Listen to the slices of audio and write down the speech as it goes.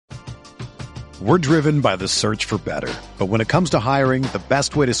We're driven by the search for better. But when it comes to hiring, the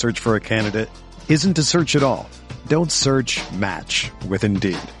best way to search for a candidate isn't to search at all. Don't search, match with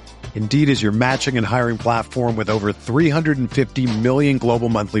Indeed. Indeed is your matching and hiring platform with over 350 million global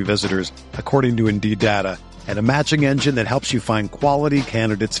monthly visitors, according to Indeed data, and a matching engine that helps you find quality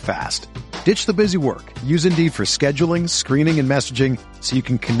candidates fast. Ditch the busy work. Use Indeed for scheduling, screening, and messaging so you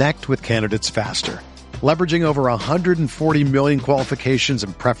can connect with candidates faster. Leveraging over 140 million qualifications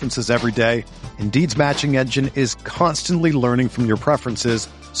and preferences every day, Indeed's matching engine is constantly learning from your preferences,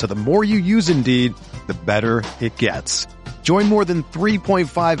 so the more you use Indeed, the better it gets. Join more than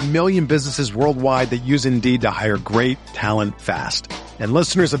 3.5 million businesses worldwide that use Indeed to hire great talent fast. And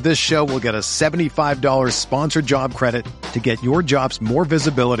listeners of this show will get a $75 sponsored job credit to get your jobs more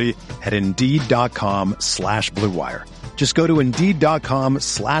visibility at Indeed.com/Blue Wire. Just go to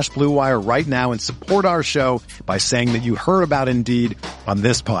Indeed.com/Blue Wire right now and support our show by saying that you heard about Indeed on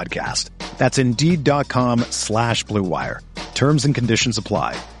this podcast. That's Indeed.com/Blue Wire. Terms and conditions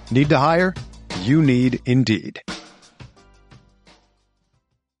apply. Need to hire? You need Indeed.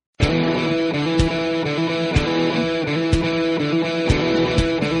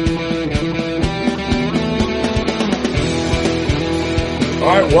 All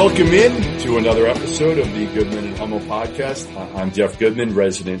right, welcome in to another episode of the Goodman and Hummel podcast. I'm Jeff Goodman,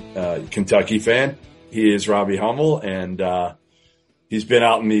 resident Kentucky fan. He is Robbie Hummel, and he's been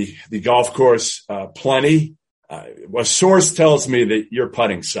out in the golf course plenty. A source tells me that your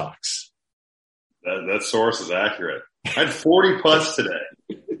putting sucks. That source is accurate. I had 40 putts today.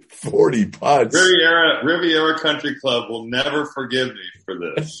 40 putts. Riviera Country Club will never forgive me for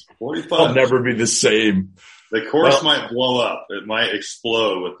this. 40 putts. I'll never be the same. The course might blow up. It might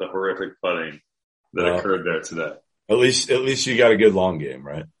explode with the horrific putting that occurred there today. At least you got a good long game,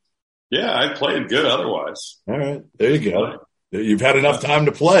 right? Yeah, I played good otherwise. All right. There you go. You've had enough time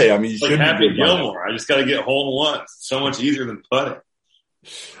to play. I mean, you should be Happy Gilmore. I just got to get hole in one. It's so much easier than putting.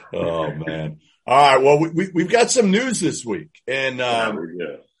 Oh, man. All right. Well, we've got some news this week. And,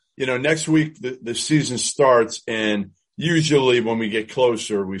 next week the season starts. And usually when we get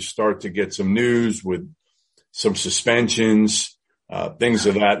closer, we start to get some news with some suspensions, things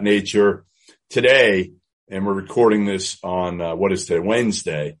of that nature. Today, and we're recording this on, what is today?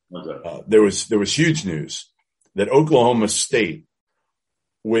 Wednesday. Okay. There was huge news that Oklahoma State,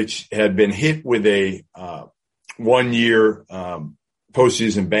 which had been hit with a 1-year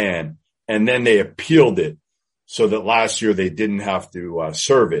postseason ban, and then they appealed it so that last year they didn't have to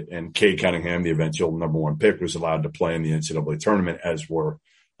serve it. And Cade Cunningham, the eventual number 1 pick, was allowed to play in the NCAA tournament, as were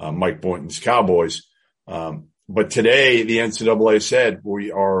Mike Boynton's Cowboys. But today the NCAA said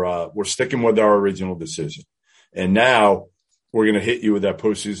we're sticking with our original decision. And now we're going to hit you with that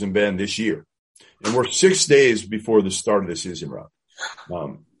postseason ban this year. And we're 6 days before the start of the season, Rob.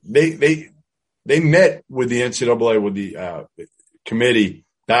 They met with the NCAA, with the committee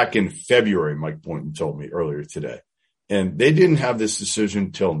back in February, Mike Boynton told me earlier today. And they didn't have this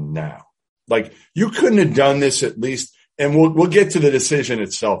decision till now. Like, you couldn't have done this at least, and we'll get to the decision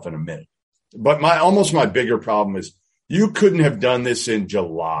itself in a minute. But my bigger problem is you couldn't have done this in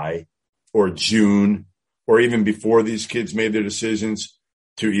July or June or even before these kids made their decisions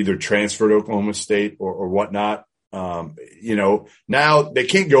to either transfer to Oklahoma State or whatnot. Now they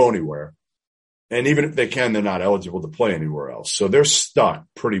can't go anywhere. And even if they can, they're not eligible to play anywhere else. So they're stuck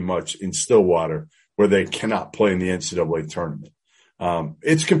pretty much in Stillwater where they cannot play in the NCAA tournament.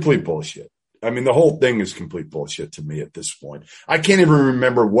 It's complete bullshit. I mean, the whole thing is complete bullshit to me at this point. I can't even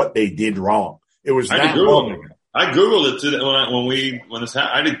remember what they did wrong. It was that long ago. I Googled it today when this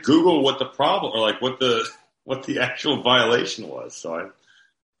happened. I did Google what the problem, or like what the actual violation was. So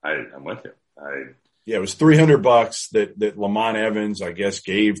I'm with you. Yeah, it was $300 that Lamont Evans, I guess,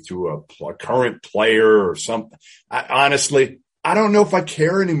 gave to a current player or something. Honestly, I don't know if I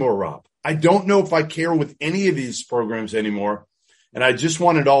care anymore, Rob. I don't know if I care with any of these programs anymore. And I just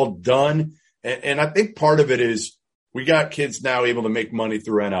want it all done. And I think part of it is we got kids now able to make money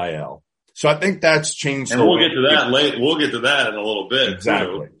through NIL. So I think that's changed. And we'll get to that late. We'll get to that in a little bit.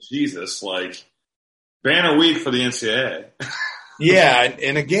 Exactly. Too. Jesus, like banner week for the NCAA. Yeah.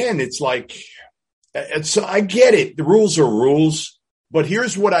 And again, it's like, so I get it. The rules are rules, but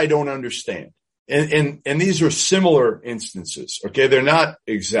here's what I don't understand. And these are similar instances. Okay. They're not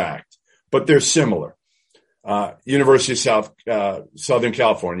exact, but they're similar. University of Southern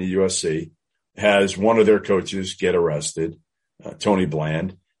California, USC, has one of their coaches get arrested, Tony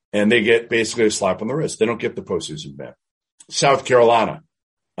Bland, and they get basically a slap on the wrist. They don't get the postseason ban. South Carolina,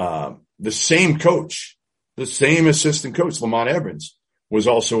 the same coach, the same assistant coach, Lamont Evans, was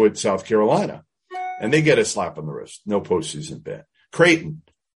also at South Carolina, and they get a slap on the wrist. No postseason ban. Creighton,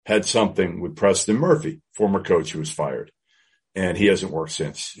 had something with Preston Murphy, former coach who was fired, and he hasn't worked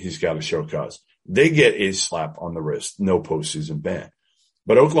since. He's got a show cause. They get a slap on the wrist, no postseason ban.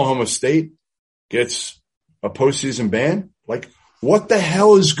 But Oklahoma State gets a postseason ban? Like, what the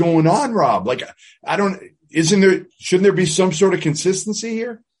hell is going on, Rob? Like, shouldn't there be some sort of consistency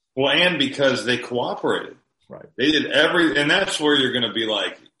here? Well, and because they cooperated. Right. They did and that's where you're going to be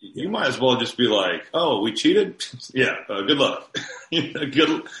like, you might as well just be like, oh, we cheated? Yeah, good luck.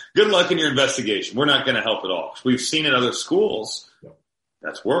 Good luck in your investigation. We're not going to help at all. We've seen in other schools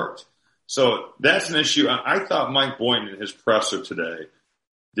that's worked. So that's an issue. I thought Mike Boynton in his presser today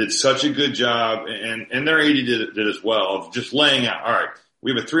did such a good job, and their AD did as well, of just laying out, all right,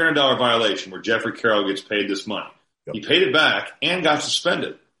 we have a $300 violation where Jeffrey Carroll gets paid this money. Yep. He paid it back and got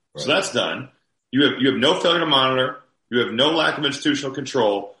suspended. Right. So that's done. You have no failure to monitor. You have no lack of institutional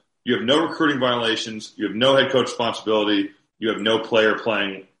control. You have no recruiting violations. You have no head coach responsibility. You have no player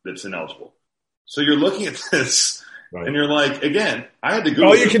playing that's ineligible. So you're looking at this, right, and you're like, again, I had to go.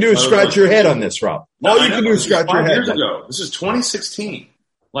 All you can do is scratch your head on this, Rob. All you can do is scratch your head. 5 years ago. This is 2016.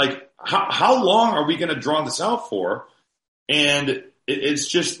 Like, how long are we going to draw this out for? And it's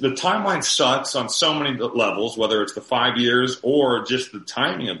just the timeline sucks on so many levels, whether it's the 5 years or just the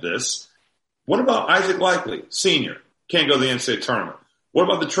timing of this. What about Isaac Likely, senior, can't go to the NCAA tournament? What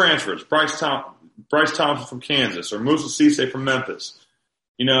about the transfers? Bryce Thompson from Kansas or Musa Cisse from Memphis.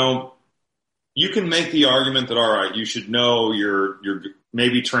 You know, you can make the argument that, all right, you should know you're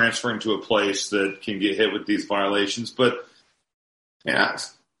maybe transferring to a place that can get hit with these violations. But, yeah,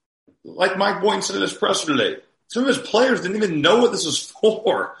 like Mike Boynton said in his presser today, some of his players didn't even know what this was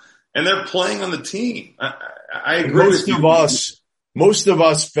for, and they're playing on the team. I agree with you. Most of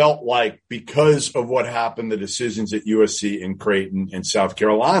us felt like because of what happened, the decisions at USC and Creighton and South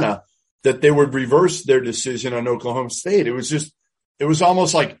Carolina, that they would reverse their decision on Oklahoma State. It was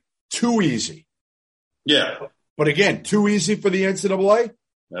almost like too easy. Yeah. But again, too easy for the NCAA?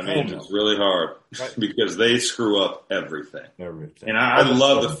 I mean, it's really hard because they screw up everything. Everything. And I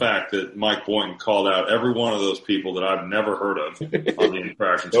love the fact that Mike Boynton called out every one of those people that I've never heard of on the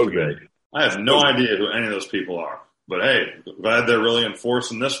infractions committee. I have no idea who any of those people are. But, hey, glad they're really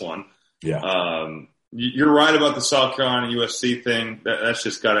enforcing this one. Yeah. You're right about the South Carolina USC thing. That's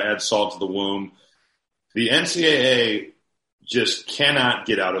just got to add salt to the wound. The NCAA just cannot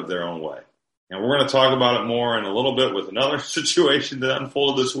get out of their own way. And we're going to talk about it more in a little bit with another situation that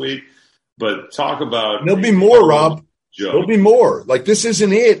unfolded this week. But talk about – There'll be more, Rob. There'll be more. Like, this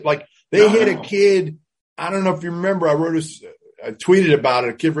isn't it. Like, they hit a kid – I don't know if you remember. I tweeted about it,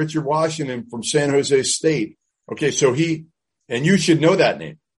 a kid, Richard Washington from San Jose State. Okay, so and you should know that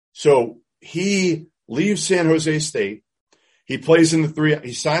name. So he leaves San Jose State. He plays in the three.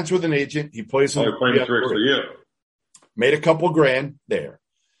 He signs with an agent. He plays in the three for you. Made a couple grand there.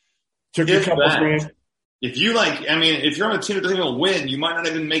 Took a couple grand. If you're on a team that doesn't even win, you might not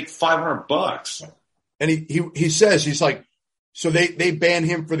even make $500. And he says, he's like, so they banned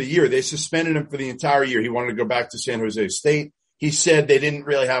him for the year. They suspended him for the entire year. He wanted to go back to San Jose State. He said they didn't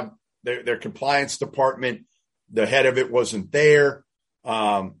really have their compliance department. The head of it wasn't there.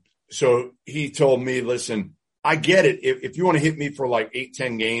 So he told me, listen, I get it. If you want to hit me for like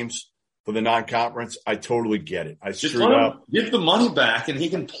 8-10 games for the non-conference, I totally get it. I screwed up. Give the money back and he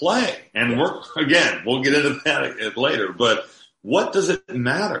can play. And we'll get into that later. But what does it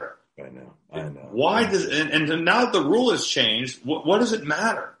matter? I know. Why does and now that the rule has changed, what does it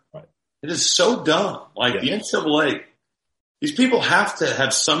matter? Right. It is so dumb. Like the NCAA, these people have to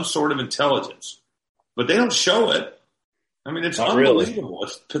have some sort of intelligence. But they don't show it. I mean, it's not unbelievable. Really.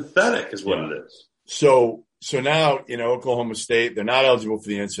 It's pathetic is what it is. So now, Oklahoma State, they're not eligible for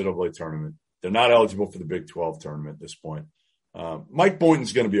the NCAA tournament. They're not eligible for the Big 12 tournament at this point. Mike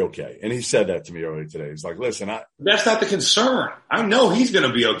Boynton's going to be okay. And he said that to me earlier today. He's like, listen, that's not the concern. I know he's going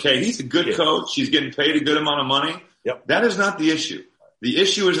to be okay. He's a good coach. He's getting paid a good amount of money. Yep. That is not the issue. The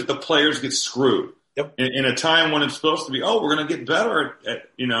issue is that the players get screwed. Yep. In a time when it's supposed to be, we're going to get better at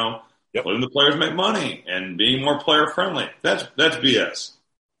letting the players make money and being more player friendly. That's BS.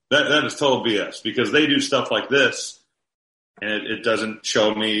 That is total BS because they do stuff like this and it doesn't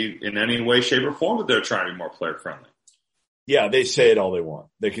show me in any way, shape, or form that they're trying to be more player friendly. Yeah, they say it all they want.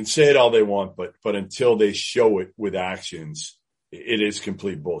 They can say it all they want, but until they show it with actions, it is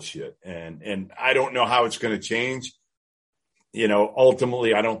complete bullshit. And I don't know how it's going to change.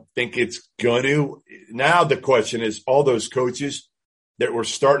 Ultimately, I don't think it's going to. Now the question is all those coaches that were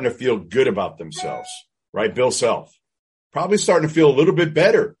starting to feel good about themselves, right? Bill Self, probably starting to feel a little bit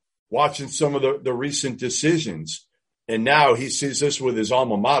better watching some of the recent decisions. And now he sees this with his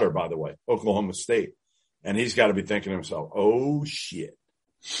alma mater, by the way, Oklahoma State. And he's got to be thinking to himself, oh, shit.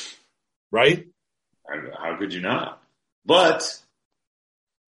 right? How could you not? But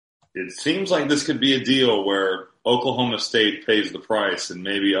it seems like this could be a deal where Oklahoma State pays the price and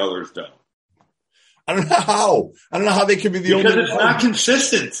maybe others don't. I don't know how they can be the only. Because it's not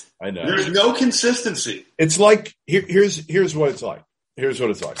consistent. I know. There's no consistency. It's like here's what it's like. Here's what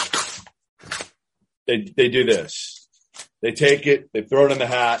it's like. They do this. They take it, they throw it in the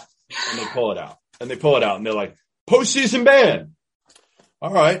hat, and they pull it out. And they pull it out, and they're like, postseason ban.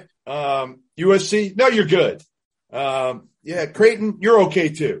 All right. USC, no, you're good. Yeah, Creighton, you're okay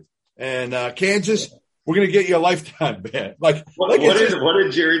too. And Kansas, we're going to get you a lifetime ban. What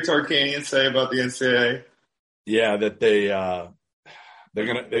did Jerry Tarkanian say about the NCAA? Yeah, that they're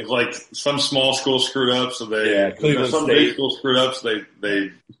going to like some small school screwed up, so Cleveland some State. big school screwed up, so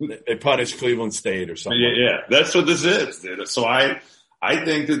they punish Cleveland State or something. Yeah, that's what this is, dude. So I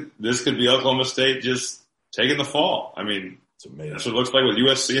think that this could be Oklahoma State just taking the fall. I mean, it's amazing. That's what it looks like with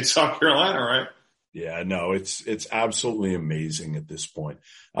USC and South Carolina, right? Yeah, no, it's absolutely amazing at this point.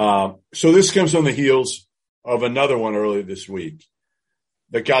 So this comes on the heels of another one earlier this week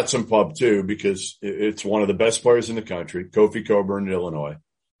that got some pub too, because it's one of the best players in the country, Kofi Cockburn in Illinois.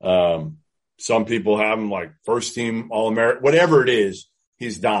 Some people have him like first team All-American, whatever it is,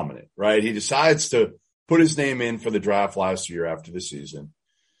 he's dominant, right? He decides to put his name in for the draft last year after the season.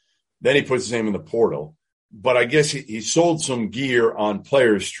 Then he puts his name in the portal. But I guess he sold some gear on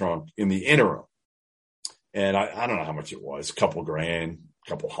Players Trunk in the interim. And I don't know how much it was, a couple grand, a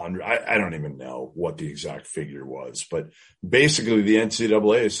couple hundred. I don't even know what the exact figure was. But basically the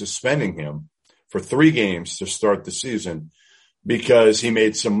NCAA is suspending him for 3 games to start the season because he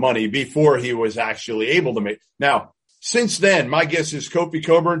made some money before he was actually able to make. Now, since then, my guess is Kofi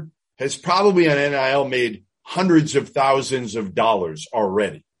Cockburn has probably on NIL made hundreds of thousands of dollars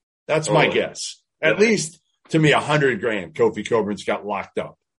already. That's my guess. At least to me, $100,000 Kofi Cockburn's got locked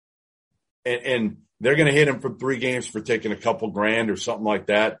up. And they're going to hit him for 3 games for taking a couple grand or something like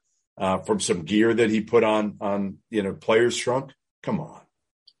that from some gear that he put on Players Trunk. Come on.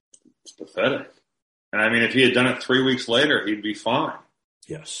 It's pathetic. And I mean, if he had done it 3 weeks later, he'd be fine.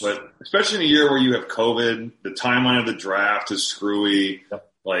 Yes. But especially in a year where you have COVID, the timeline of the draft is screwy.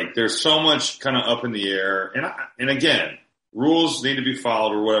 Yep. Like there's so much kind of up in the air. And again, rules need to be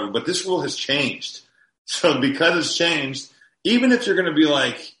followed or whatever, but this rule has changed. So because it's changed, even if you're going to be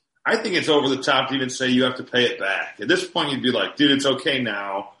like, I think it's over the top to even say you have to pay it back. At this point, you'd be like, dude, it's okay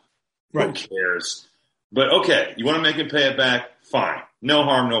now. Right. Who cares? But okay, you want to make him pay it back? Fine. No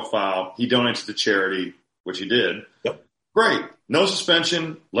harm, no foul. He donates to charity, which he did. Yep. Great. No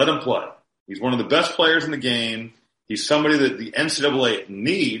suspension. Let him play. He's one of the best players in the game. He's somebody that the NCAA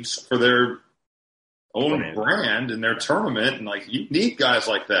needs for their own brand and their tournament. And like, you need guys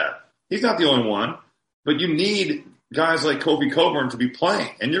like that. He's not the only one, but you need guys like Kofi Cockburn to be playing.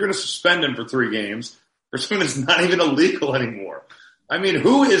 And you're going to suspend him for 3 games for something that's not even illegal anymore. I mean,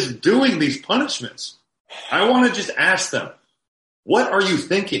 who is doing these punishments? I want to just ask them, what are you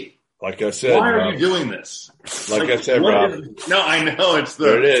thinking? Like I said, why are you doing this? Like I said, Rob. No, I know it's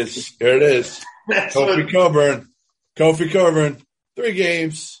There it is. There it is. Kofi Cockburn, 3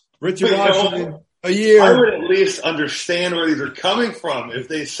 games. Richard Washington, a year. I would at least understand where these are coming from if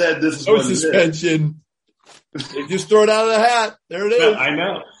they said this is what suspension. They just throw it out of the hat. There it is. No, I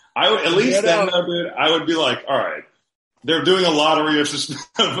know. I would at least then, dude, I would be like, all right, they're doing a lottery of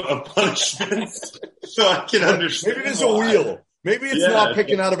punishments, so I can understand. Maybe it's a wheel. Maybe it's not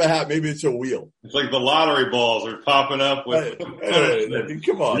picking out of a hat. Maybe it's a wheel. It's like the lottery balls are popping up with.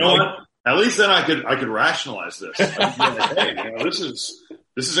 Come on. You know what? At least then I could rationalize this. I'd be like, hey, this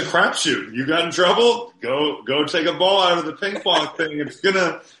is a crapshoot. You got in trouble? Go take a ball out of the ping pong thing.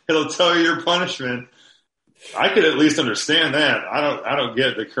 It'll tell you your punishment. I could at least understand that. I don't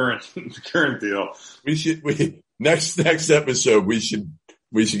get the current deal. Next episode we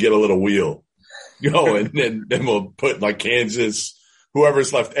should get a little wheel going, and then we'll put like Kansas,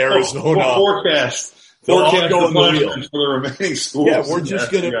 whoever's left, Arizona. Forecast go on the wheel for the remaining schools. Yeah,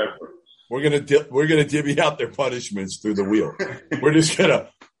 we're gonna divvy out their punishments through the wheel.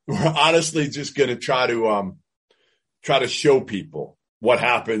 We're honestly just gonna try to show people what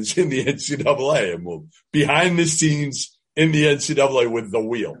happens in the NCAA, and we'll behind the scenes in the NCAA with the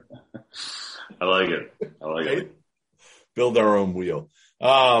wheel. I like it. Build our own wheel.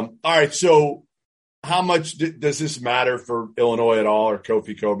 All right. So how much does this matter for Illinois at all, or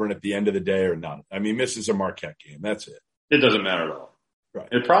Kofi Cockburn at the end of the day, or not? I mean, this is a Marquette game. That's it. It doesn't matter at all. Right.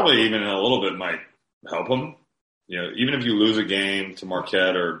 It probably even a little bit might help them even if you lose a game to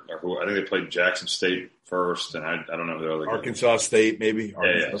Marquette or who, I think they played Jackson State first, and I don't know who the other Arkansas State, maybe.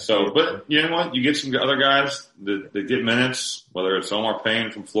 Yeah. So, but you know what? You get some other guys that get minutes, whether it's Omar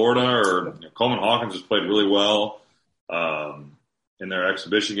Payne from Florida or Coleman Hawkins has played really well in their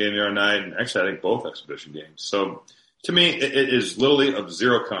exhibition game the other night, and actually I think both exhibition games. So to me, it is literally of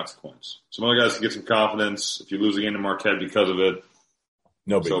zero consequence. Some other guys can get some confidence. If you lose a game to Marquette because of it,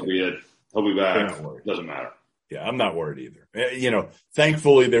 so be it. He'll be back. Doesn't matter. Yeah, I'm not worried either.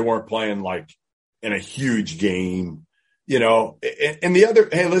 Thankfully they weren't playing like in a huge game, and the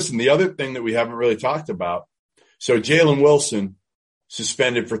other thing that we haven't really talked about. So Jalen Wilson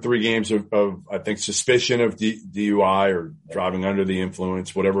suspended for 3 games of I think, suspicion of DUI or driving under the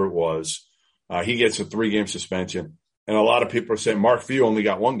influence, whatever it was. He gets a 3-game suspension. And a lot of people are saying Mark Few only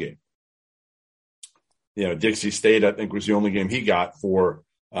got 1 game. Dixie State, I think, was the only game he got for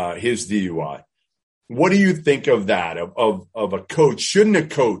his DUI. What do you think of that, of a coach? Shouldn't a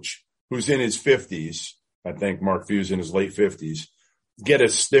coach who's in his 50s, I think Mark Few's in his late 50s, get a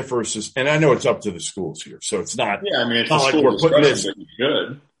stiffer and I know it's up to the schools here, so it's not. Yeah, I mean, it's not like we're putting this.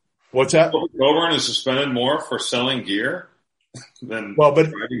 Good. What's that? Coburn is suspended more for selling gear than. Well,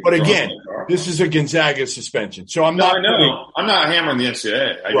 but again, this is a Gonzaga suspension, so I'm not. I'm not hammering the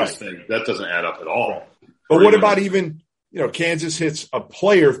NCAA. I just think that doesn't add up at all. But what about even Kansas hits a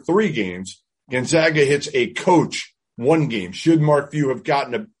player 3 games, Gonzaga hits a coach 1 game. Should Mark Few have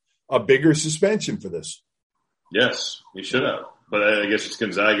gotten a bigger suspension for this? Yes, he should have. But I guess it's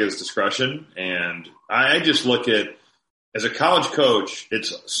Gonzaga's discretion. And I just look at, as a college coach,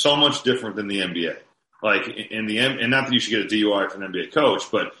 it's so much different than the NBA. Like and not that you should get a DUI for an NBA coach,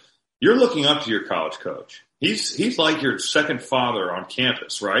 but you're looking up to your college coach. He's like your second father on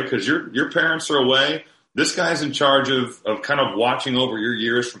campus, right? Because your parents are away. This guy's in charge of kind of watching over your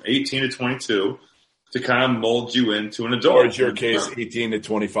years from 18 to 22 to kind of mold you into an adult. Or in your case, 18 to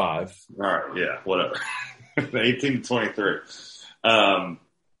 25. All right, yeah, whatever. 18 to 23.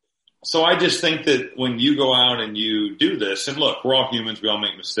 So I just think that when you go out and you do this, and look, we're all humans, we all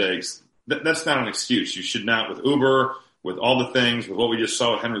make mistakes. That's not an excuse. You should not, with Uber, with all the things, with what we just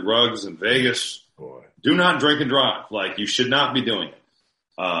saw with Henry Ruggs in Vegas. Boy. Do not drink and drive. Like, you should not be doing it.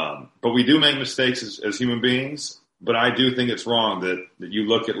 But we do make mistakes as human beings. But I do think it's wrong that you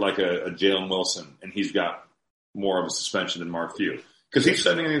look at like a Jalen Wilson and he's got more of a suspension than Mark Few. Because he's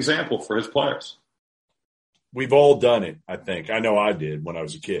setting an example for his players. We've all done it, I think. I know I did when I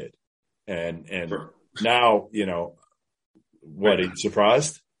was a kid. And sure. Now, what, are you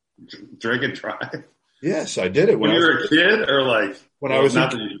surprised? Drink and drive? Yes, I did it. When you were a kid or like? When I was in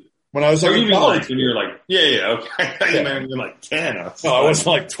college. Like when you were like, yeah, okay. Yeah. Man, you're like 10. I was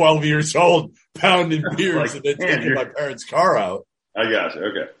like 12 years old, pounding beers and then taking my parents' car out. I got you.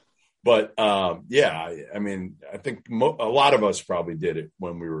 Okay. But, I mean, I think a lot of us probably did it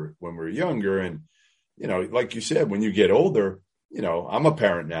when we were younger. And, like you said, when you get older, I'm a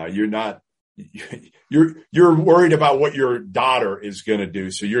parent now. You're worried about what your daughter is going to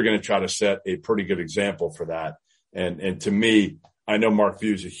do. So you're going to try to set a pretty good example for that. And to me, I know Mark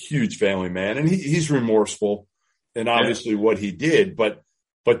Few is a huge family man and he's remorseful and obviously what he did, but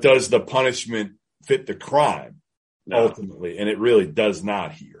does the punishment fit the crime ultimately? And it really does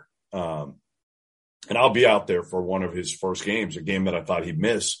not here. And I'll be out there for one of his first games, a game that I thought he'd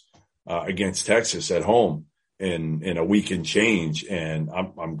miss against Texas at home in a week and change. And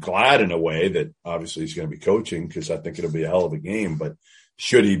I'm glad in a way that obviously he's going to be coaching because I think it'll be a hell of a game, but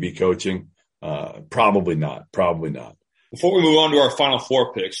should he be coaching? Probably not. Before we move on to our Final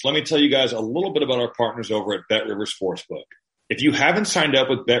Four picks, let me tell you guys a little bit about our partners over at BetRivers Sportsbook. If you haven't signed up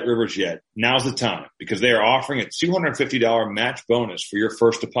with BetRivers yet, now's the time because they are offering a $250 match bonus for your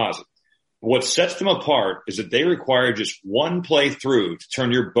first deposit. What sets them apart is that they require just one play through to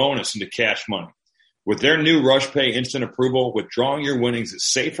turn your bonus into cash money. With their new Rush Pay instant approval, withdrawing your winnings is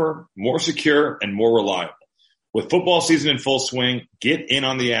safer, more secure, and more reliable. With football season in full swing, get in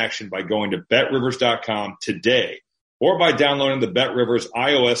on the action by going to BetRivers.com today or by downloading the BetRivers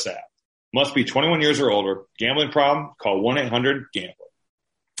iOS app. Must be 21 years or older. Gambling problem? Call 1-800-GAMBLER.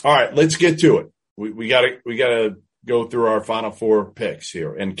 All right, let's get to it. We gotta go through our Final Four picks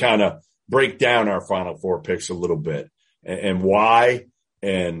here and kind of break down our Final Four picks a little bit and why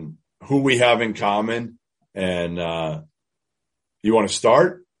and who we have in common. And you want to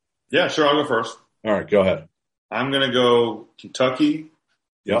start? Yeah, sure. I'll go first. All right, go ahead. I'm going to go Kentucky,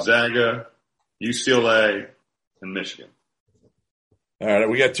 Gonzaga, UCLA, and Michigan. All right,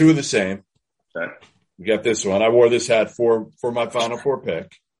 we got 2 of the same. Okay. We got this one. I wore this hat for my Final Four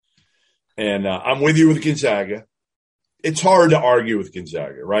pick. And I'm with you with Gonzaga. It's hard to argue with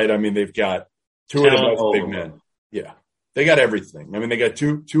Gonzaga, right? I mean, they've got 2 of the best big men. Yeah. They got everything. I mean, they got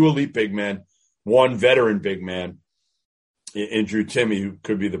two elite big men, one veteran big man in Drew Timme, who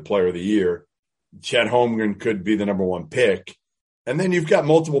could be the player of the year. Chet Holmgren could be the number one pick. And then you've got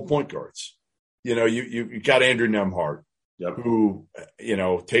multiple point guards. You know, you got Andrew Nembhard, who, you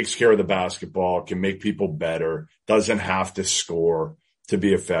know, takes care of the basketball, can make people better, doesn't have to score to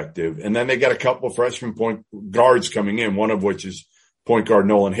be effective. And then they got a couple of freshman point guards coming in, one of which is point guard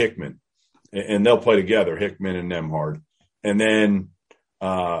Nolan Hickman. And they'll play together, Hickman and Nembhard. And then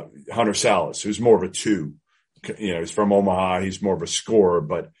Hunter Salas, who's more of a two. You know, he's from Omaha. He's more of a scorer.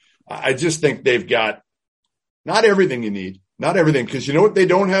 But I just think they've got not everything you need. Not everything. Because you know what they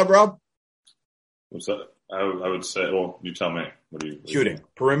don't have, Rob? What's that? I would say, well, you tell me. Shooting.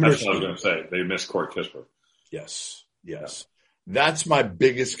 Perimeter shooting. I was going to say. They missed Court Kispert. Yes. Yeah. That's my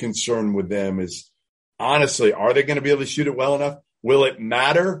biggest concern with them is, honestly, are they going to be able to shoot it well enough? Will it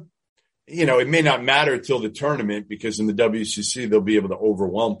matter? You know, it may not matter till the tournament because in the WCC, they'll be able to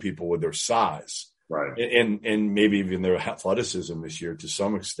overwhelm people with their size. Right. And maybe even their athleticism this year to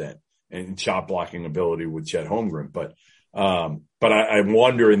some extent and shot blocking ability with Chet Holmgren. But I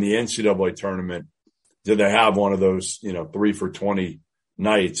wonder in the NCAA tournament, do they have one of those, you know, 3 for 20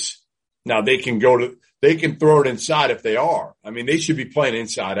 nights? Now they can throw it inside if they are. I mean, they should be playing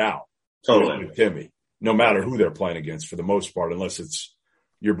inside out. Totally. With Timme, no matter who they're playing against for the most part, unless it's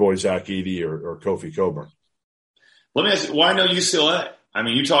your boy Zach Edey or Kofi Coburn. Let me ask you, why no UCLA? I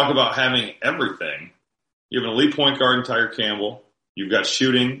mean, you talk about having everything. You have an elite point guard in Tyger Campbell. You've got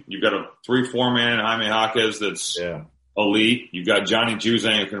shooting. You've got a 3-4 man in Jaime Jaquez that's elite. You've got Johnny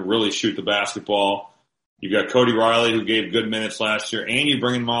Juzang who can really shoot the basketball. You've got Cody Riley who gave good minutes last year. And you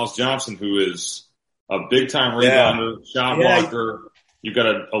bring in Miles Johnson who is a big-time rebounder, shot blocker. You've got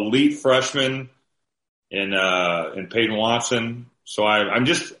an elite freshman in Peyton Watson. So I'm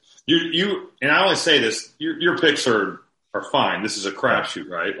just you and I only say this. Your picks are fine. This is a crapshoot,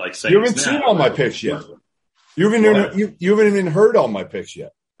 right? Like saying you haven't seen all my picks yet. You haven't even heard all my picks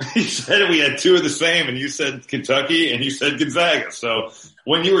yet. You said we had two of the same, and you said Kentucky, and you said Gonzaga. So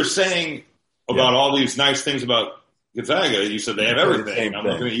when you were saying about all these nice things about Gonzaga, you said they have everything. I'm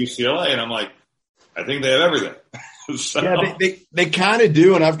looking at UCLA, and I'm like, I think they have everything. So. Yeah, they kind of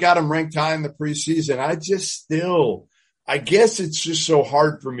do, and I've got them ranked high in the preseason. I guess it's just so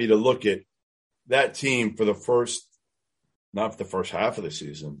hard for me to look at that team for not for the first half of the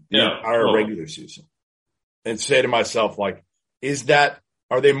season, the entire regular season, and say to myself, like,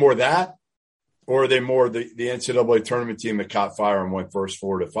 are they more that, or are they more the NCAA tournament team that caught fire and went first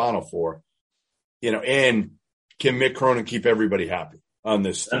four to Final Four? You know, and can Mick Cronin keep everybody happy on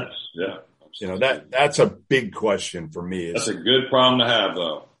this team? Yeah. You know, that's a big question for me. That's a good problem to have,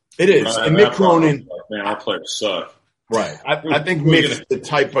 though. It is. And Mick Cronin, man, our players suck. Right. I think Mick's the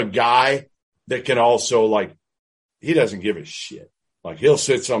type of guy that can also, like, he doesn't give a shit. Like, he'll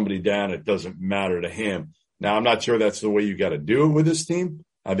sit somebody down. It doesn't matter to him. Now, I'm not sure that's the way you got to do it with this team.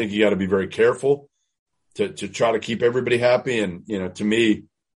 I think you got to be very careful to try to keep everybody happy. And, you know, to me,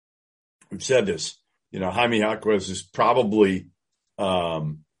 we've said this, you know, Jaime Jaquez is probably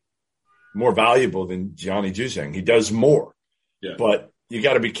more valuable than Johnny Juzang. He does more. Yeah. But you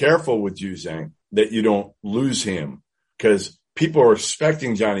got to be careful with Juzang that you don't lose him because people are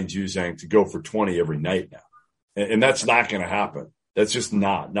expecting Johnny Juzang to go for 20 every night now. And that's not going to happen. That's just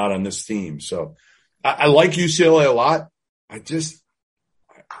not on this team. So I like UCLA a lot. I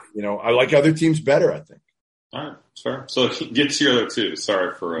like other teams better, I think. All right. Fair. So get to your other two.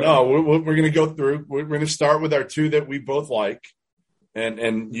 Sorry for. No, we're going to go through. We're going to start with our two that we both like.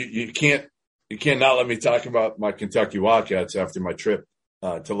 And you can't not let me talk about my Kentucky Wildcats after my trip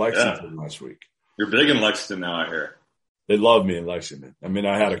to Lexington last week. You're big in Lexington now, I hear. They love me in Lexington. I mean,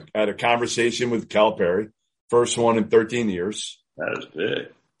 I had a conversation with Calipari, first one in 13 years. That is big.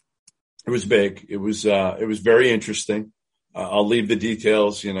 It was big. It was very interesting. I'll leave the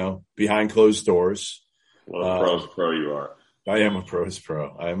details, you know, behind closed doors. What a pro's pro you are. I am a pro's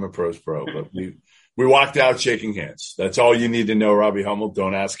pro. But we walked out shaking hands. That's all you need to know, Robbie Hummel.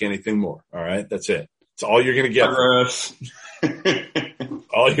 Don't ask anything more. All right? That's it. It's all you're going to get.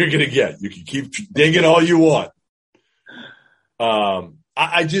 All you're going to get. You can keep digging all you want.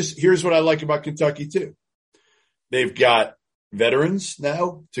 Here's what I like about Kentucky too. They've got veterans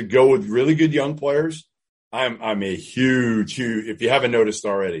now to go with really good young players. I'm a huge, if you haven't noticed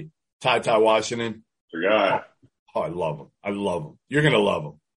already, Ty Washington. Your guy. Oh, I love him. You're going to love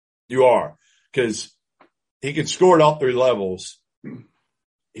him. You are. Because he can score at all three levels.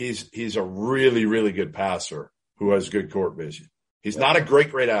 He's a really, really good passer who has good court vision. He's not a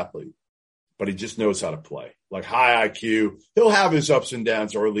great athlete, but he just knows how to play. Like high IQ. He'll have his ups and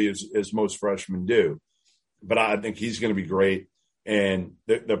downs early as most freshmen do. but I think he's going to be great. And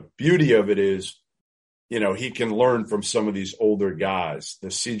the beauty of it is, he can learn from some of these older guys,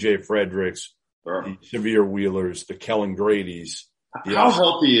 the C.J. Fredericks, the Severe Wheelers, the Kellen Grady's. How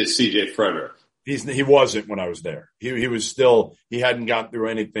healthy is C.J. Frederick? He wasn't when I was there. He was still, he hadn't gotten through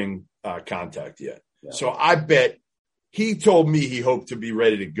anything contact yet. Yeah. So I bet he told me he hoped to be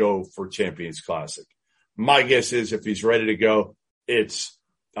ready to go for Champions Classic. My guess is if he's ready to go, it's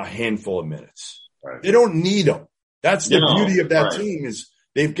a handful of minutes. Right. They don't need him. That's the beauty of that team is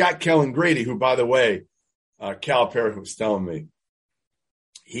they've got Kellen Grady, who, by the way, Calipari was telling me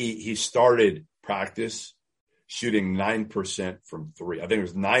he started practice shooting 9% from three. I think it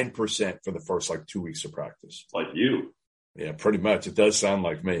was 9% for the first 2 weeks of practice. Like you. Yeah, pretty much. It does sound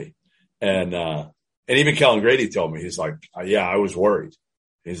like me. And even Kellen Grady told me, he's like, yeah, I was worried.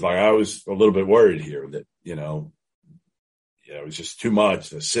 He's like, I was a little bit worried here that, it was just too much.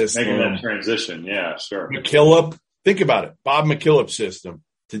 The system. Making that transition. Yeah, sure. McKillop. Think about it. Bob McKillop's system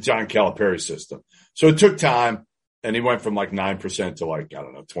to John Calipari's system. So it took time, and he went from 9% to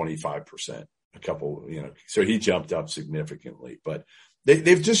 25%. A couple, so he jumped up significantly. But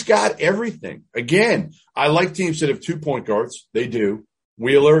they've just got everything. Again, I like teams that have 2 point guards. They do.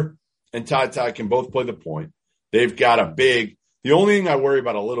 Wheeler and Ty can both play the point. They've got the only thing I worry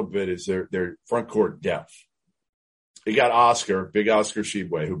about a little bit is their front court depth. They got big Oscar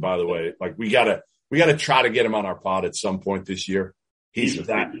Tshiebwe, who, by the way, we gotta try to get him on our pod at some point this year. He's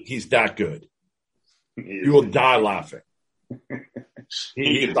that good. You will die laughing.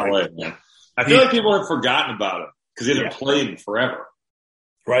 He can play, man. I feel like people have forgotten about him because he hasn't played in forever.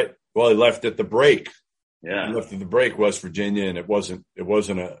 Right. Well, he left at the break. Yeah. He left at the break, West Virginia, and it wasn't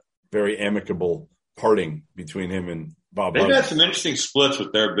a very amicable parting between him and Bob. They've had some interesting splits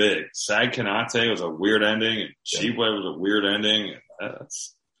with their big. Sag Kanate was a weird ending, and Tshiebwe was a weird ending. I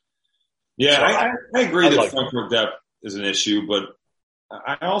agree that front court depth is an issue, but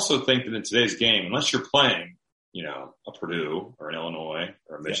I also think that in today's game, unless you're playing, a Purdue or an Illinois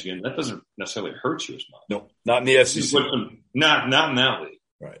or a Michigan, that doesn't necessarily hurt you as much. No, not in the SEC. Not in that league.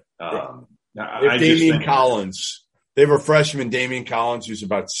 Right. Damian Collins. They have a freshman, Damian Collins, who's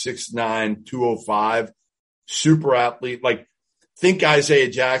about 6'9", 205, super athlete. Think Isaiah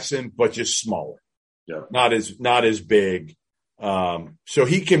Jackson, but just smaller. Yeah. Not as big. So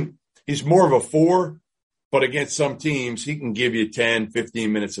he's more of a 4, but against some teams, he can give you 10,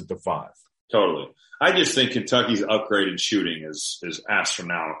 15 minutes at the 5. Totally. I just think Kentucky's upgraded shooting is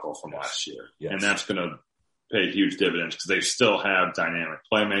astronomical from last year. Yes. And that's going to pay huge dividends because they still have dynamic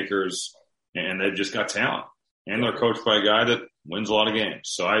playmakers and they've just got talent. And they're coached by a guy that wins a lot of games.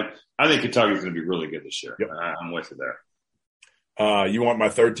 So I think Kentucky's going to be really good this year. Yep. I'm with you there. You want my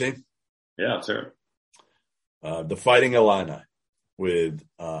third team? Yeah, let's hear it. The Fighting Illini with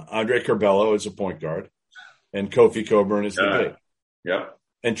Andre Curbelo as a point guard and Kofi Coburn as the big. Yep.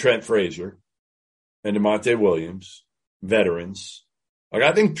 And Trent Frazier and DeMonte Williams, veterans.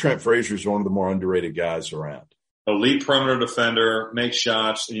 I think Trent Frazier is one of the more underrated guys around. Elite perimeter defender, makes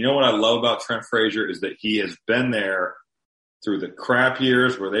shots. And you know what I love about Trent Frazier is that he has been there through the crap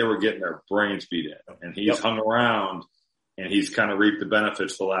years where they were getting their brains beat in. And he's hung around and he's kind of reaped the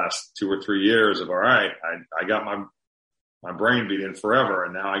benefits the last 2 or 3 years of, all right, I got my brain beat in forever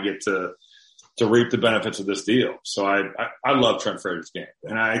and now I get to reap the benefits of this deal. So I love Trent Frazier's game.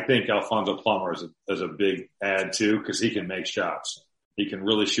 And I think Alfonso Plummer is a big add too because he can make shots. He can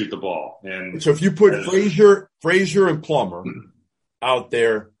really shoot the ball. And so if you put Frazier and Plummer out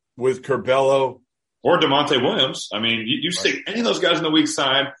there with Curbelo or DeMonte Williams, I mean, you stick any of those guys on the weak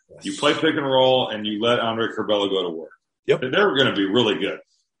side, you play pick and roll, and you let Andre Curbelo go to work. Yep. They're going to be really good.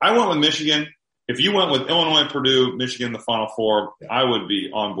 I went with Michigan. If you went with Illinois, Purdue, Michigan in the Final Four, I would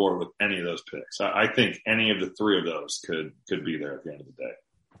be on board with any of those picks. I think any of the 3 of those could be there at the end of the day.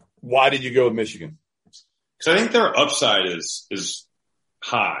 Why did you go with Michigan? Because I think their upside is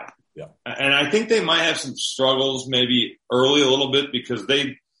high. Yeah. And I think they might have some struggles maybe early a little bit because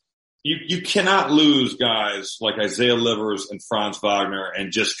you cannot lose guys like Isaiah Livers and Franz Wagner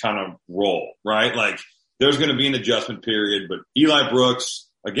and just kind of roll, right? There's going to be an adjustment period, but Eli Brooks,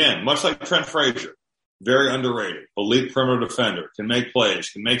 again, much like Trent Frazier, very underrated, elite perimeter defender, can make plays,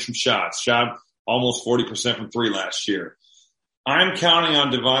 can make some shots, shot almost 40% from 3 last year. I'm counting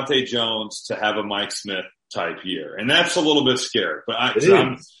on Devontae Jones to have a Mike Smith type year. And that's a little bit scary, but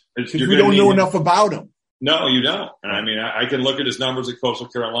we don't know enough about him. No, you don't. And I mean, I can look at his numbers at Coastal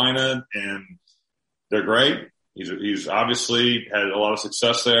Carolina and they're great. He's obviously had a lot of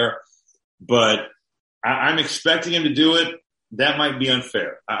success there, but I'm expecting him to do it. That might be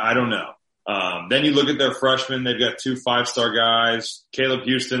unfair. I don't know. Then you look at their freshmen. They've got 2 5-star guys. Caleb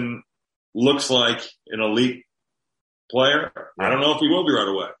Houston looks like an elite player. I don't know if he will be right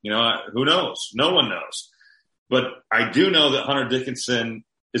away. Who knows? No one knows. But I do know that Hunter Dickinson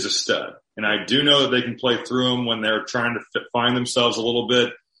is a stud. And I do know that they can play through him when they're trying to find themselves a little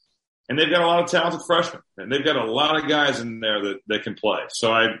bit. And they've got a lot of talented freshmen. And they've got a lot of guys in there that can play.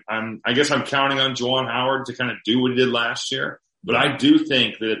 So I guess I'm counting on Juwan Howard to kind of do what he did last year. But I do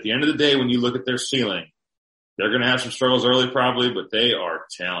think that at the end of the day, when you look at their ceiling, they're going to have some struggles early probably, but they are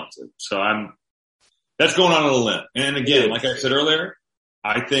talented. So that's going on a limb. And again, like I said earlier,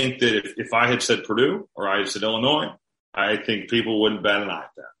 I think that if I had said Purdue or I had said Illinois, I think people wouldn't bat an eye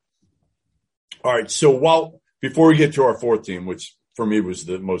at that. All right. So before we get to our fourth team, which for me was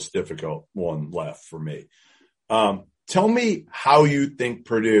the most difficult one left for me, tell me how you think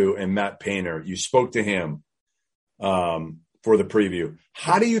Purdue and Matt Painter, you spoke to him for the preview.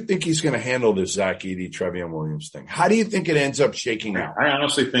 How do you think he's going to handle this Zach Edey, Trevion Williams thing? How do you think it ends up shaking out? I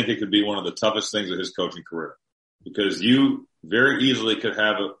honestly think it could be one of the toughest things of his coaching career because you very easily could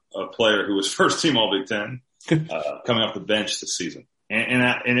have a player who was first team All Big Ten coming off the bench this season.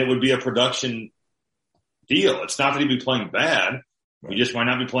 And it would be a production deal. It's not that he'd be playing bad. He just might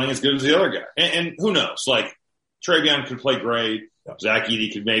not be playing as good as the other guy. And who knows? Like, Trevion could play great. Zach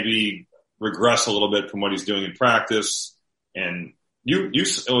Edey could maybe regress a little bit from what he's doing in practice. And you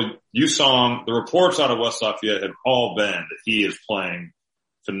saw him. The reports out of West Lafayette have all been that he is playing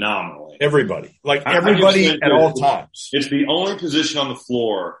phenomenally. Everybody at all times. It's the only position on the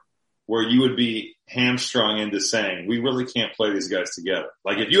floor where you would be hamstrung into saying, we really can't play these guys together.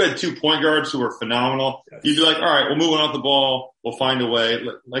 Like if you had 2 point guards who were phenomenal, you'd be like, all right, we'll move on off the ball. We'll find a way.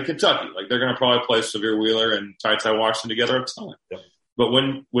 Like Kentucky, like they're going to probably play Severe Wheeler and Ty Washington together a ton. Yep. But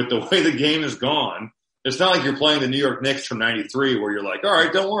with the way the game is gone, it's not like you're playing the New York Knicks from 93 where you're like, all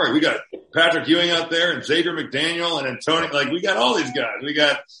right, don't worry. We got Patrick Ewing out there and Xavier McDaniel and Antonio. Like we got all these guys.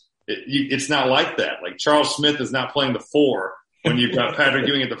 It's not like that. Like Charles Smith is not playing the 4 when you've got Patrick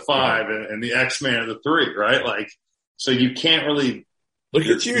Ewing at the 5 and the X-Man at the 3, right? Like, so you can't really look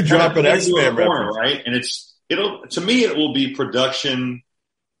at you dropping X-Man reference, right? And to me, it will be production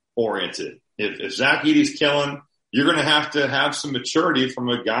oriented. If Zach Edey's killing, you're going to have some maturity from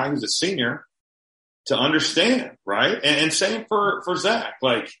a guy who's a senior to understand, right? And same for Zach.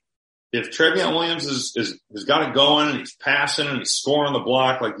 Like, if Trevion Williams has got it going and he's passing and he's scoring on the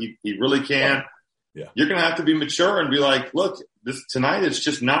block like he really can, you're going to have to be mature and be like, look, tonight it's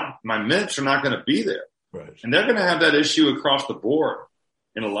just not, my minutes are not going to be there. Right. And they're going to have that issue across the board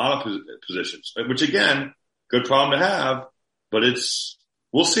in a lot of positions, which again, good problem to have, but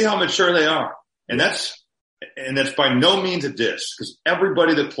we'll see how mature they are. And that's by no means a diss because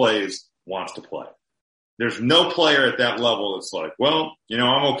everybody that plays wants to play. There's no player at that level that's like, well,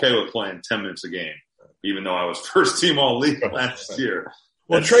 I'm okay with playing 10 minutes a game, even though I was first team all league last year.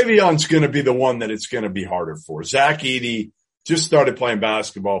 Well, Trevion's going to be the one that it's going to be harder for. Zach Edey just started playing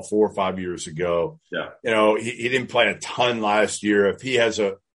basketball 4 or 5 years ago. Yeah. He didn't play a ton last year. If he has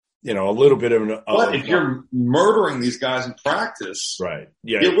a little bit of but if you're murdering these guys in practice, right?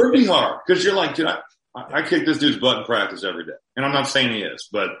 Yeah. It would be hard because you're like, dude, I kick this dude's butt in practice every day. And I'm not saying he is,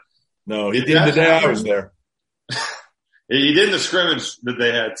 but. No, he did the day I was there. He did in the scrimmage that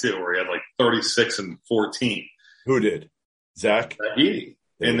they had too, where he had like 36 and 14. Who did? Zach Edey.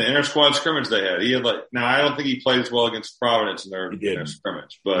 In the inter squad scrimmage they had. He had now I don't think he played as well against Providence in their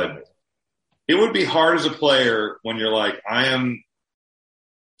scrimmage, but it would be hard as a player when you're like, I am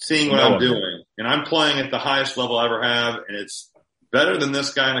seeing what I'm doing and I'm playing at the highest level I ever have and it's better than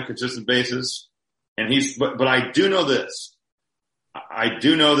this guy on a consistent basis. And but I do know this. I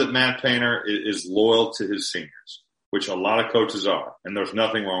do know that Matt Painter is loyal to his seniors, which a lot of coaches are, and there's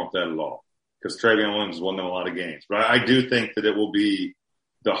nothing wrong with that at all because Trevion Williams won them a lot of games. But I do think that it will be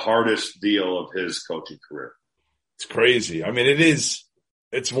the hardest deal of his coaching career. It's crazy. I mean, it is.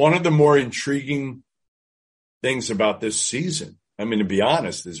 It's one of the more intriguing things about this season. I mean, to be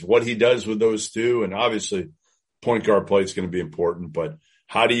honest, is what he does with those two, and obviously point guard play is going to be important, but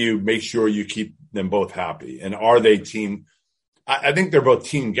how do you make sure you keep them both happy? And are they team – I think they're both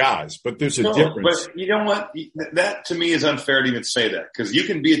team guys, but there's a difference. But you know what? That to me is unfair to even say that because you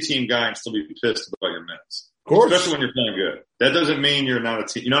can be a team guy and still be pissed about your minutes. Of course. Especially when you're playing good. That doesn't mean you're not a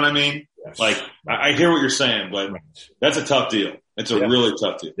team. You know what I mean? Yes. Like, I hear what you're saying, but that's a tough deal. It's a really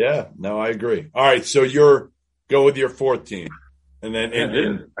tough deal. Yeah. No, I agree. All right. So go with your fourth team. And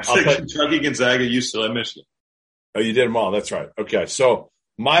then I said Kentucky, Gonzaga, UCLA, Michigan. Oh, you did them all. That's right. Okay. So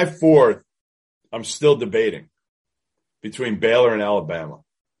my fourth, I'm still debating between Baylor and Alabama.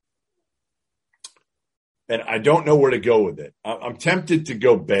 And I don't know where to go with it. I'm tempted to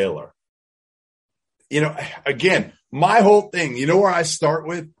go Baylor. Again, my whole thing, where I start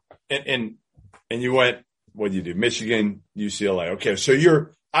with? And you went, what did you do? Michigan, UCLA. Okay. So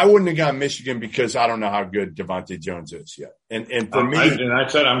I wouldn't have gone Michigan because I don't know how good Devontae Jones is yet. And for me. I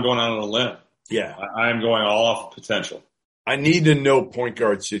said I'm going out on a limb. Yeah. I'm going all off of potential. I need to know point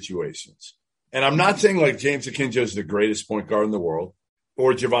guard situations. And I'm not saying like James Akinjo is the greatest point guard in the world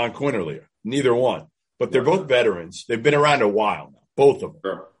or Javon Quinterly. Neither one. But they're both veterans. They've been around a while now, both of them.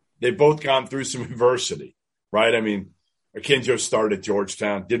 Sure. They've both gone through some adversity, right? I mean, Akinjo started at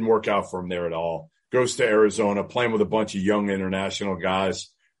Georgetown, didn't work out for him there at all. Goes to Arizona, playing with a bunch of young international guys,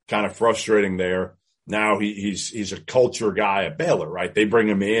 kind of frustrating there. Now he's a culture guy at Baylor, right? They bring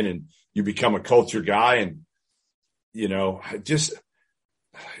him in and you become a culture guy and, you know, it's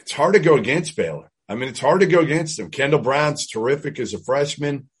hard to go against Baylor. I mean, it's hard to go against them. Kendall Brown's terrific as a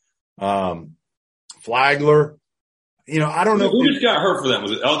freshman. Flagler, you know, I don't know. Who just got hurt for them?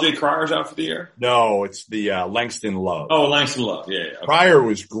 Was it LJ Cryer's out for the year? No, it's the Langston Love. Oh, Langston Love. Yeah. Okay. Cryer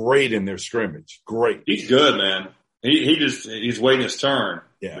was great in their scrimmage. Great. He's good, man. He's waiting his turn.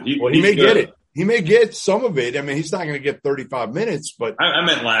 Yeah. He may get it. He may get some of it. I mean, he's not going to get 35 minutes, but I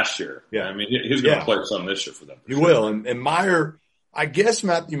meant last year. Yeah. I mean, he's going to play some this year for them. He will. And Meyer, I guess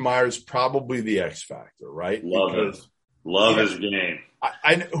Matthew Meyer's probably the X factor, right? Love his game.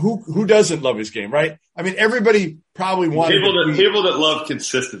 Who doesn't love his game, right? I mean, everybody probably wants people that love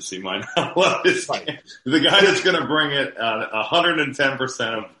consistency might not love his game. The guy that's going to bring it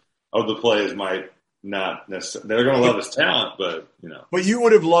 110% of the plays might not necessarily. They're going to love his talent, but you know. But you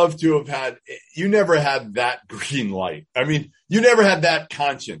would have loved to have had. You never had that green light. I mean, you never had that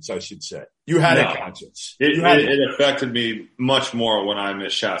conscience, I should say. You had a conscience. It affected me much more when I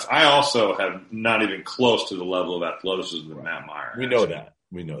missed shots. I also have not even close to the level of athleticism than Matt Meyer. We know that.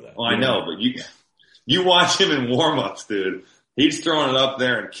 Well, I know, but you watch him in warm-ups, dude. He's throwing it up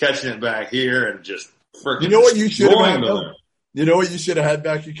there and catching it back here and just freaking. You know what you should have had? You know what you should have had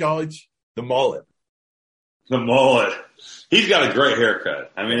back in college? The mullet. The mullet. He's got a great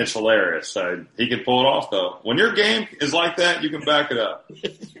haircut. I mean, it's hilarious. He can pull it off, though. When your game is like that, you can back it up.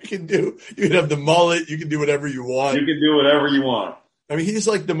 You can have the mullet. You can do whatever you want. You can do whatever you want. I mean, he's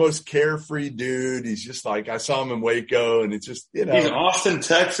like the most carefree dude. He's just like, I saw him in Waco, and it's just, you know. He's Austin,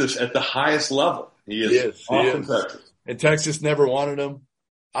 Texas at the highest level. He is. Austin, Texas. And Texas never wanted him.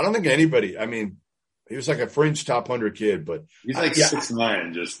 I don't think anybody, I mean, he was like a fringe top 100 kid, but. He's like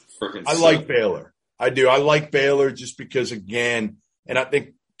 6'9", just freaking. I like Baylor. I do. I like Baylor just because, again, and I think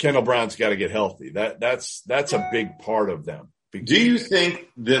Kendall Brown's got to get healthy. That's a big part of them. Do you think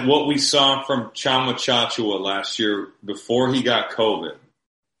that what we saw from Chama Chachua last year before he got COVID,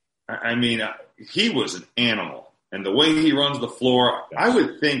 I mean, he was an animal. And the way he runs the floor, I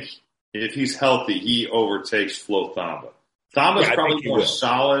would think if he's healthy, he overtakes Flo Thamba. Thamba's probably more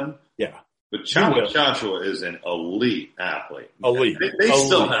solid. Yeah. But Chama Chachua is an elite athlete. Elite. They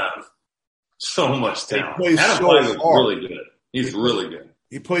still have so much talent. He plays so hard. Really good. He's really good.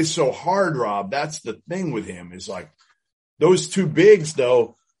 He plays so hard, Rob. That's the thing with him is like those two bigs,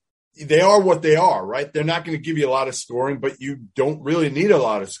 though, they are what they are, right? They're not going to give you a lot of scoring, but you don't really need a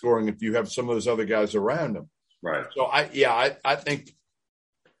lot of scoring if you have some of those other guys around them. Right. So I think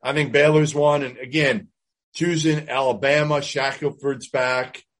Baylor's one. And again, choosing Alabama, Shackelford's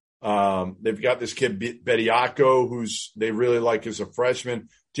back. They've got this kid Bediako, who's they really like as a freshman.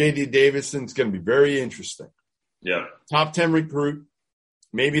 J.D. Davidson's going to be very interesting. Yeah. Top 10 recruit,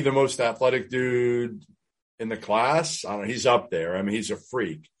 maybe the most athletic dude in the class. I don't know. He's up there. I mean, he's a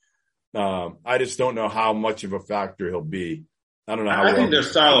freak. I just don't know how much of a factor he'll be. I don't know. I think their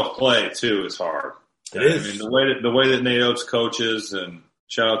style of play too is hard. It is. I mean, the way that Nate Oates coaches, and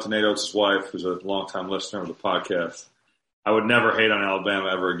shout out to Nate Oates' wife, who's a longtime listener of the podcast. I would never hate on Alabama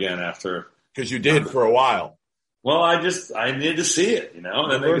ever again after. Because you did for a while. Well, I needed to see it, you know,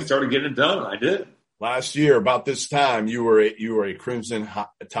 and then they started getting it done. And I did. Last year, about this time, you were a Crimson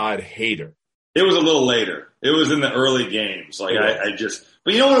Tide hater. It was a little later. It was in the early games. Like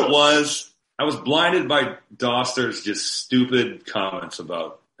but you know what it was? I was blinded by Doster's just stupid comments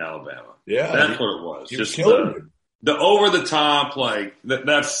about Alabama. Yeah. That's what it was. Just the over the top, like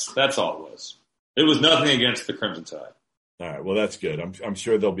that's all it was. It was nothing against the Crimson Tide. All right. Well, that's good. I'm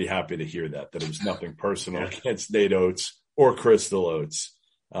sure they'll be happy to hear that it was nothing personal against Nate Oates or Crystal Oates.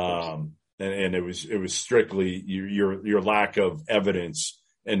 And it was strictly your lack of evidence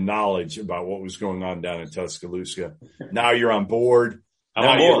and knowledge about what was going on down in Tuscaloosa. Now you're on board.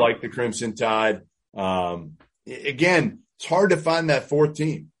 You like the Crimson Tide. Again, it's hard to find that fourth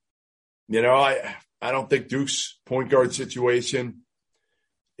team. You know, I don't think Duke's point guard situation,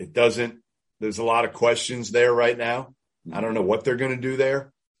 there's a lot of questions there right now. I don't know what they're going to do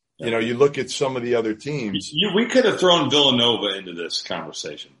there. You know, you look at some of the other teams. We could have thrown Villanova into this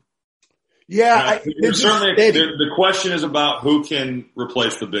conversation. Yeah. The question is about who can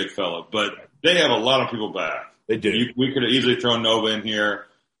replace the big fella, but they have a lot of people back. They do. We could have easily thrown Nova in here.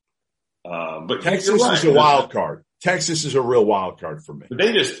 But Texas is a wild card. Texas is a real wild card for me. But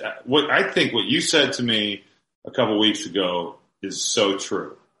I think what you said to me a couple weeks ago is so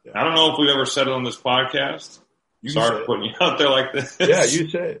true. Yeah. I don't know if we've ever said it on this podcast. Sorry for putting you out there like this. Yeah, you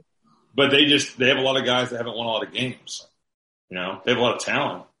say it. But they have a lot of guys that haven't won a lot of games. They have a lot of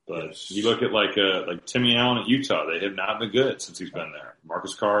talent. But you look at like Timmy Allen at Utah, they have not been good since he's been there.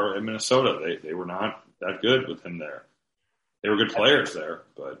 Marcus Carr in Minnesota, they were not that good with him there. They were good players there,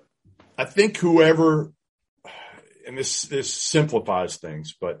 but I think whoever, and this simplifies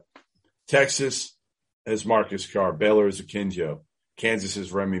things, but Texas has Marcus Carr, Baylor is Akinjo, Kansas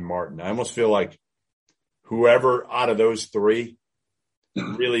is Remy Martin. I almost feel like whoever out of those three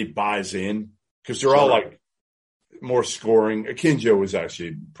really buys in, because they're all like more scoring. Akinjo was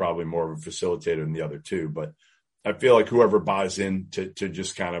actually probably more of a facilitator than the other two, but I feel like whoever buys in to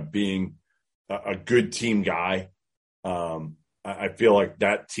just kind of being a good team guy, I feel like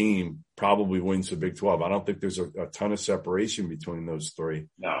that team probably wins the Big 12. I don't think there's a ton of separation between those three.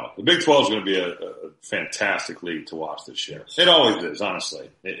 No, the Big 12 is going to be a fantastic league to watch this year. It always is,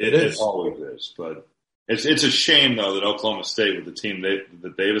 honestly. It is. It always is. But it's a shame, though, that Oklahoma State, with the team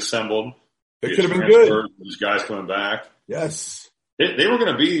that they've assembled, it could have been good. These guys coming back. Yes. They were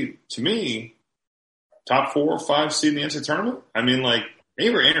going to be, to me, top 4 or 5 seed in the NCAA tournament. I mean, like,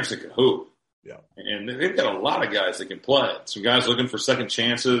 Avery Anderson could hoop. Yeah. And they've got a lot of guys that can play. Some guys looking for second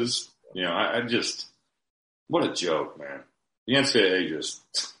chances. I just, what a joke, man. The NCAA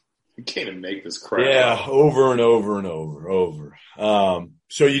you can't even make this crap. Yeah, over and over and over.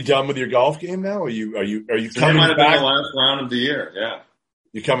 So you done with your golf game now? Are you coming back? That might have been the last round of the year, yeah.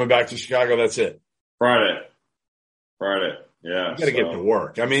 You coming back to Chicago? That's it. Friday. Yeah. You got to get to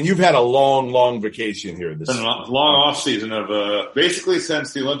work. I mean, you've had a long vacation here. It's been a long off season of basically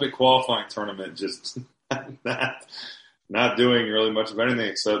since the Olympic qualifying tournament, just not doing really much of anything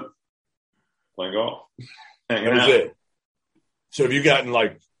except playing golf. That was it. So have you gotten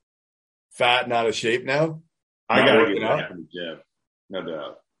like fat and out of shape now? I got to get back in the gym, no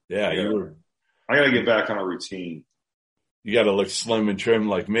doubt. Yeah, I got to get back on a routine. You got to look slim and trim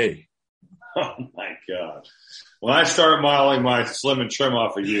like me. Oh my God. When I start modeling my slim and trim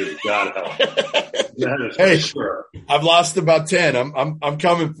off of you, God help. Hey, sure. I've lost about 10. I'm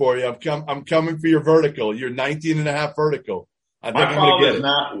coming for you. I'm coming for your vertical. You're 19.5 vertical. I think my problem is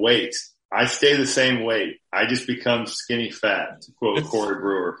not weight. I stay the same weight. I just become skinny fat, to quote Corey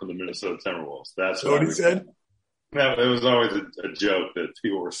Brewer from the Minnesota Timberwolves. That's what he said? No, it was always a joke that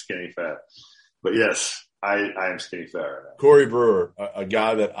people were skinny fat. But yes, I am skinny fat right now. Corey Brewer, a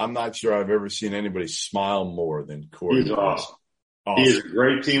guy that I'm not sure I've ever seen anybody smile more than Corey. He's awesome. He is a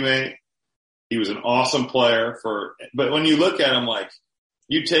great teammate. He was an awesome player but when you look at him, like,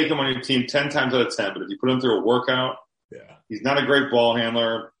 you take him on your team 10 times out of 10, but if you put him through a workout, he's not a great ball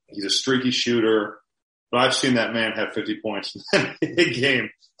handler. He's a streaky shooter. But I've seen that man have 50 points in a game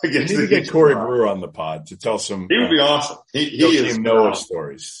against you need to get Corey Brewer on the pod to tell some. He would be awesome. He is Noah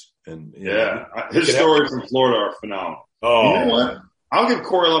stories. And his stories from Florida are phenomenal. Oh, you know what? I'll give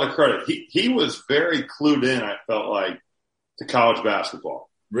Corey a lot of credit. He was very clued in, I felt like, to college basketball.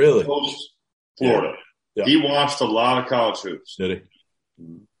 Really? Post Florida. Yeah. He watched a lot of college hoops. Did he?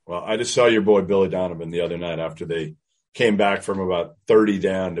 Well, I just saw your boy Billy Donovan the other night after they came back from about 30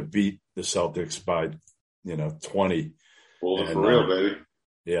 down to beat the Celtics by, 20. Well, for real, baby.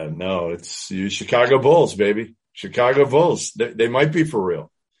 Yeah, no, it's you Chicago Bulls, baby. Chicago Bulls. They might be for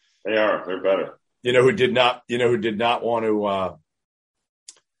real. They are. They're better. You know who did not want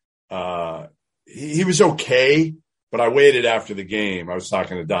to he was okay, but I waited after the game. I was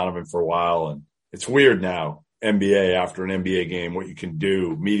talking to Donovan for a while, and it's weird now, NBA, after an NBA game, what you can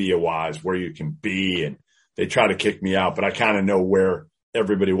do media-wise, where you can be, and they try to kick me out, but I kind of know where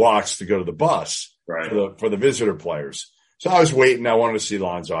everybody walks to go to the bus for the visitor players. So I was waiting. I wanted to see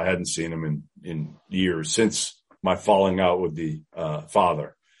Lonzo. I hadn't seen him in years since my falling out with the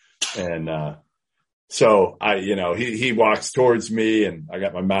father. And so he walks towards me, and I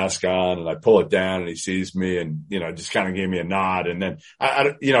got my mask on, and I pull it down, and he sees me, and just kind of gave me a nod. And then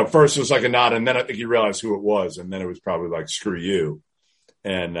first it was like a nod, and then I think he realized who it was, and then it was probably like, screw you.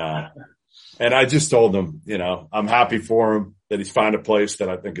 And I just told him, I'm happy for him that he's found a place that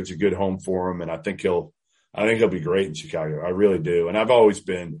I think is a good home for him, and I think he'll be great in Chicago. I really do. And I've always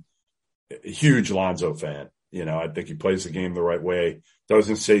been a huge Lonzo fan. I think he plays the game the right way,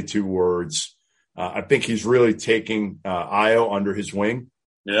 doesn't say 2 words. I think he's really taking Io under his wing.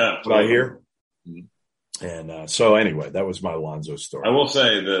 Yeah. What I hear. And so anyway, that was my Lonzo story. I will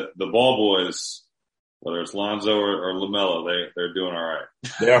say that the ball boys, whether it's Lonzo or LaMelo, they're doing all right.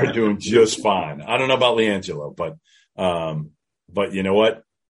 They are doing just fine. I don't know about LiAngelo, but you know what?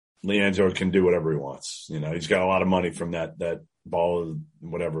 LiAngelo can do whatever he wants. You know, he's got a lot of money from that ball,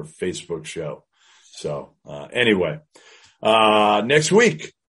 whatever Facebook show. So anyway, next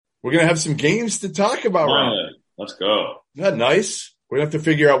week we're gonna have some games to talk about. Right. Let's go. Isn't that nice? We're gonna have to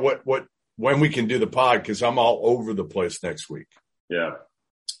figure out when we can do the pod because I'm all over the place next week. Yeah.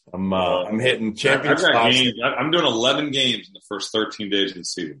 I'm hitting champions. I'm doing 11 games in the first 13 days of the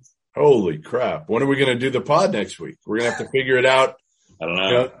season. Holy crap. When are we going to do the pod next week? We're going to have to figure it out. I don't know.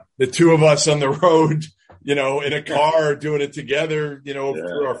 You know, the two of us on the road, you know, in a car doing it together, you know,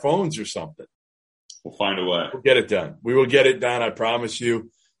 through our phones or something. We'll find a way. We'll get it done. We will get it done. I promise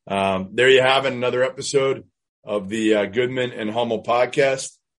you. There you have it. Another episode of the Goodman and Hummel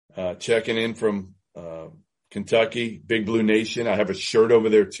podcast. Checking in from Kentucky, Big Blue Nation. I have a shirt over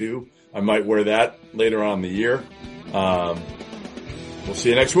there too. I might wear that later on in the year. We'll see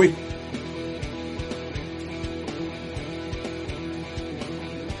you next week.